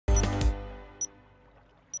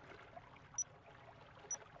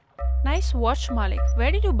Nice watch, Malik.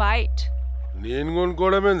 Where did you buy it? నేను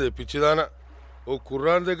కొనుక్కోవడమేంది పిచ్చిదానా ఓ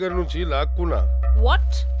Curran దగ్గర నుంచి లాక్కున్నా. What?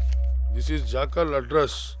 This is Jackal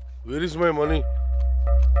address. Where is my money?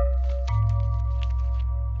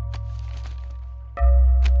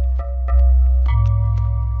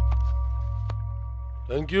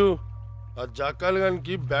 Thank you. ఆ jackal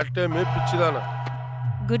గానికి bad time ఏ పిచ్చిదానా.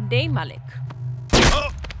 Good day, Malik.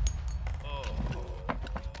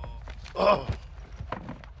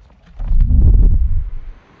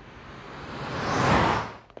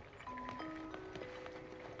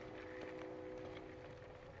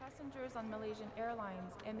 Passengers on Malaysian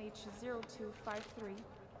Airlines MH0253,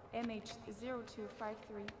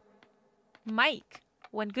 MH0253. Mike,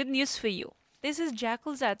 one good news for you. This is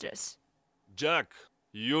Jackal's address. Jack,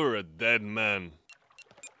 you're a dead man.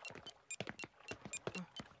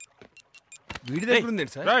 వీడి దగ్గర ఉంది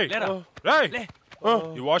sir.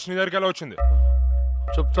 ఈ watch నీ దగ్గరికి ఎలా వచ్చింది?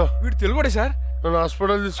 చెప్తా. వీడు తెలుగుడే సార్. నన్ను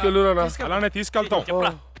హాస్పిటల్ తీసుకెళ్ళురా. అలానే తీసుకెళ్తాం.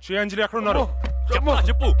 శ్రీ అంజలి ఎక్కడ ఉన్నారు?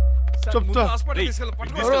 చెప్పు. చెప్తా.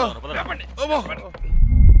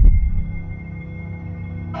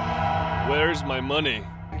 Where is my money?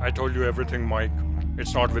 I told you everything, Mike.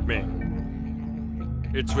 It's not with me.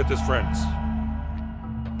 It's with his friends.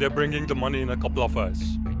 They're bringing the money in a couple of hours.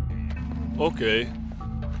 Okay.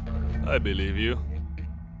 I believe you.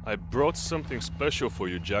 I brought something special for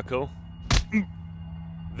you, Jackal.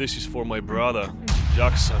 This is for my brother,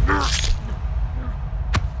 Jackson.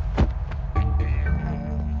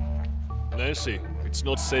 Nancy, it's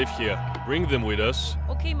not safe here. Bring them with us.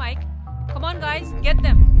 Okay, Mike. Come on, guys. Get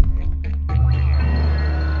them.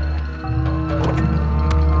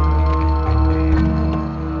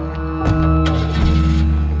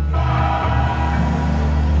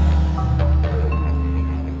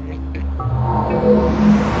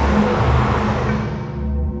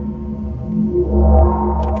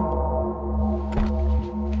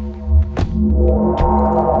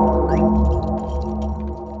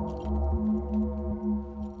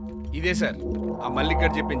 ఇదే sir ఆ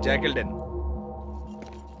మల్లికర్ చెప్పిన jackal den.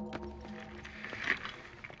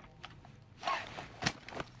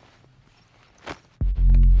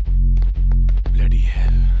 Bloody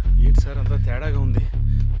hell. ఏంటి sir అంతా తేడాగా ఉంది?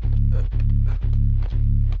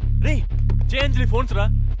 రే చేంజ్లీ phones రా.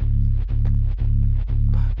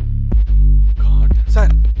 God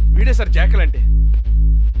sir వీడే sir jackal అంటే.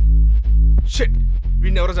 షిట్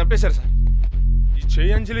వీడిని ఎవరో చంపేశారు సార్. ఈ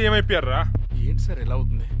చేయి అంజలి ఏమైపోయారా? ఏంటి సార్ ఎలా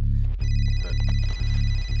అవుతుంది?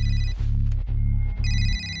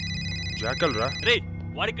 జాకల్ రా. రే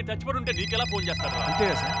వాడికి టచ్ పడి ఉంటే నీకెలా ఫోన్ చేస్తాడు?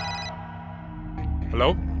 అంతేగా sir. Hello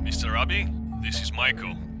mister Rabi, this is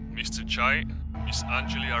Michael. Mr. Chai, Miss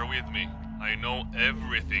Anjali are with me. I know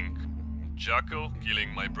everything. Jackal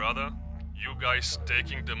killing my brother, you guys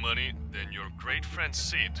taking the money, then your great friend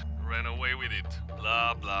Sid ran away with it.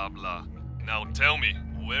 Blah blah blah. Now tell me,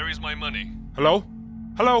 where is my money? Hello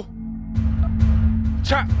hello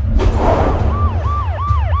చా.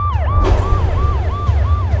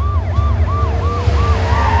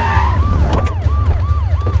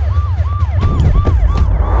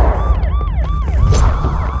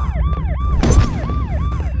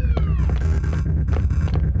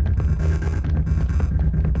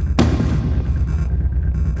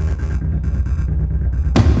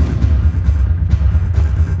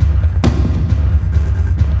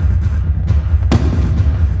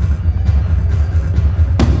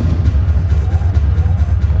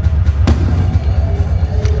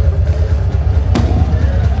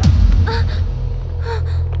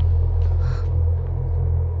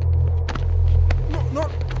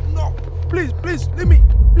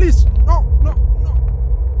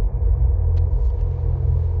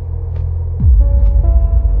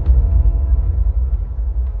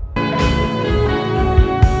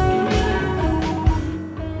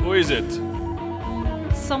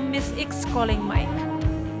 Some Miss X calling Mike.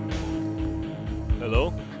 Hello?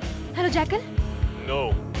 Hello, Jackal? No,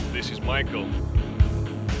 this is Michael.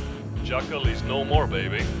 Jackal is no more,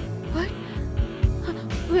 baby. What?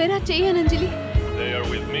 Where are Jay and Anjali? They are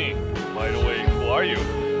with me. By the way, who are you?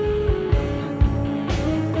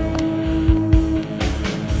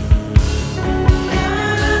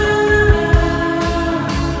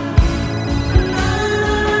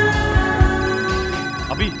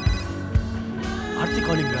 Abhi, Aarti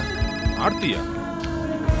calling ra. ఆర్తియా?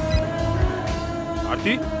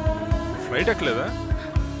 Aarti flight ఎక్కలేదా?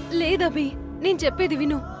 లేదభి, నేను చెప్పేది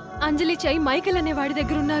విను. అంజలి చై Michael అనే వాడి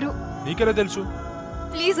దగ్గర ఉన్నారు. నీకెలా తెలుసు?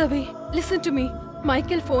 Please Abhi, listen to me.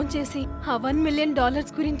 Michael phone చేసి ఆ $1 million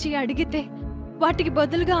గురించి అడిగితే వాటికి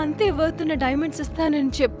బదులుగా అంతే వర్తున్న డైమండ్స్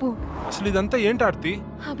ఇస్తానని చెప్పు. అసలు ఇదంతా ఏంటి ఆర్తి?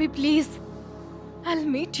 అభి please, I'll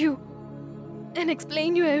meet you. and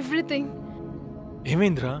explain you everything.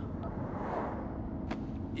 ఏమైందిరా?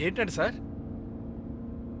 ఏంటండి సార్?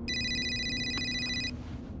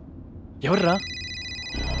 ఎవర్రా?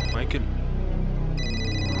 Michael.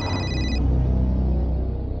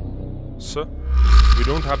 Sir, we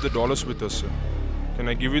don't have the dollars with us, sir. Can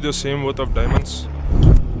I give you the same worth of diamonds?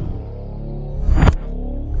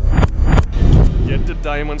 Get the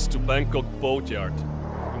diamonds to Bangkok boatyard.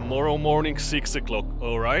 Tomorrow morning 6 o'clock,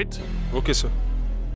 alright? Okay, sir.